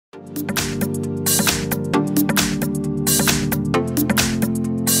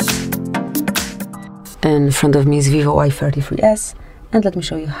In front of me is VIVO Y33s, and let me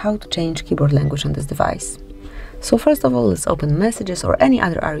show you how to change keyboard language on this device. So first of all, let's open messages or any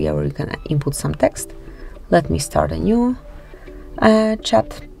other area where you can input some text. Let me start a new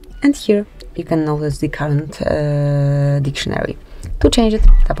chat, and here you can notice the current dictionary. To change it,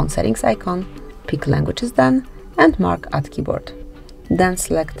 tap on settings icon, pick languages then, and mark add keyboard. Then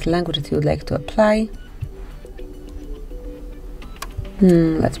select language that you would like to apply.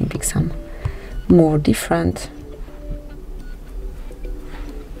 Let me pick some more different.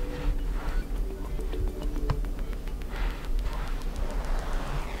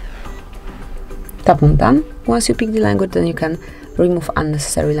 Tap on done. Once you pick the language, then you can remove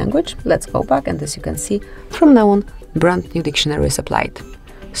unnecessary language. Let's go back, and as you can see, from now on, brand new dictionary is applied.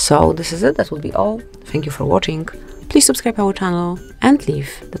 So this is it, that will be all. Thank you for watching. Please subscribe our channel and leave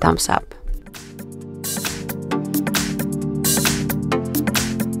the thumbs up.